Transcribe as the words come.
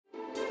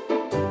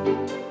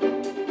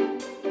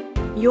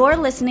You're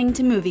listening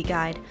to Movie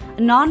Guide, a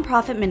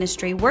non-profit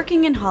ministry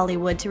working in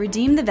Hollywood to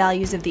redeem the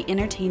values of the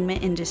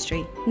entertainment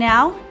industry.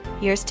 Now,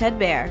 here's Ted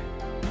Baer.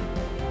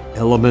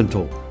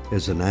 Elemental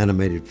is an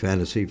animated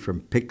fantasy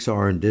from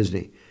Pixar and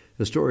Disney.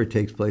 The story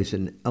takes place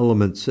in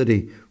Element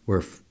City,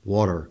 where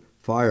water,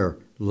 fire,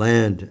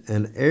 land,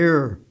 and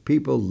air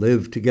people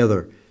live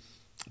together,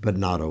 but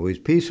not always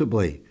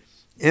peaceably.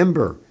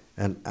 Ember,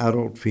 an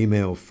adult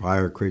female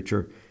fire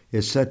creature,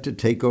 is set to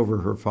take over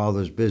her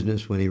father's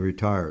business when he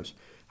retires.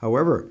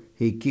 However,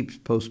 he keeps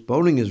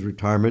postponing his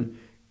retirement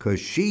because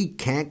she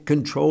can't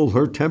control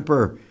her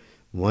temper.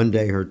 One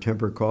day, her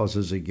temper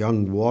causes a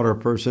young water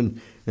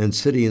person and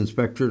city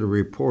inspector to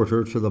report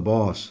her to the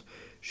boss.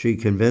 She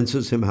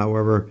convinces him,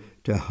 however,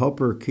 to help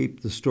her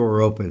keep the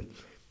store open.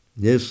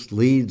 This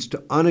leads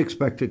to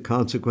unexpected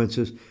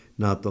consequences,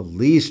 not the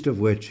least of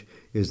which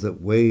is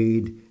that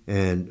Wade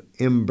and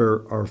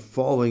Ember are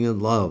falling in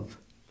love.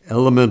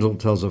 Elemental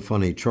tells a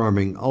funny,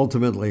 charming,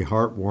 ultimately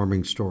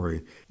heartwarming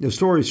story. The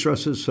story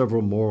stresses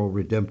several moral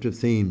redemptive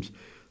themes,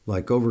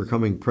 like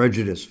overcoming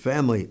prejudice,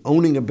 family,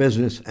 owning a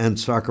business, and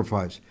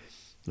sacrifice.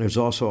 There's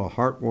also a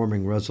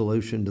heartwarming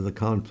resolution to the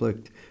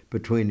conflict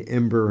between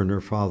Ember and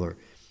her father.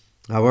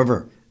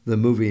 However, the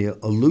movie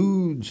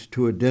alludes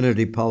to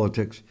identity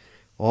politics.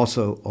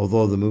 Also,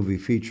 although the movie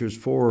features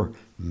 4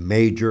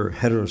 major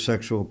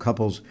heterosexual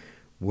couples,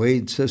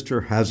 Wade's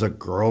sister has a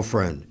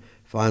girlfriend.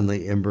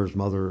 Finally, Ember's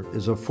mother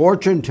is a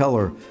fortune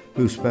teller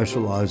who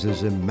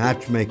specializes in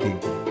matchmaking,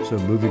 so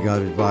Movie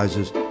Guide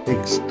advises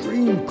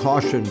extreme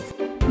caution.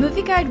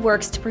 Movie Guide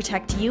works to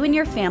protect you and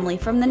your family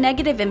from the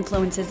negative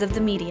influences of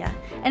the media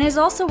and is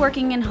also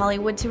working in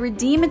Hollywood to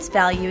redeem its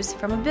values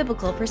from a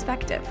biblical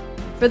perspective.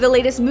 For the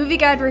latest Movie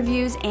Guide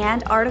reviews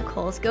and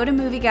articles, go to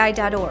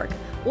movieguide.org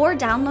or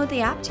download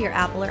the app to your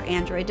Apple or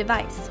Android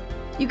device.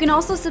 You can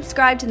also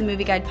subscribe to the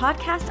Movie Guide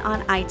podcast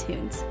on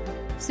iTunes.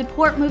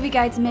 Support Movie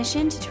Guide's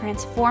mission to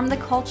transform the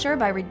culture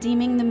by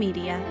redeeming the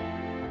media.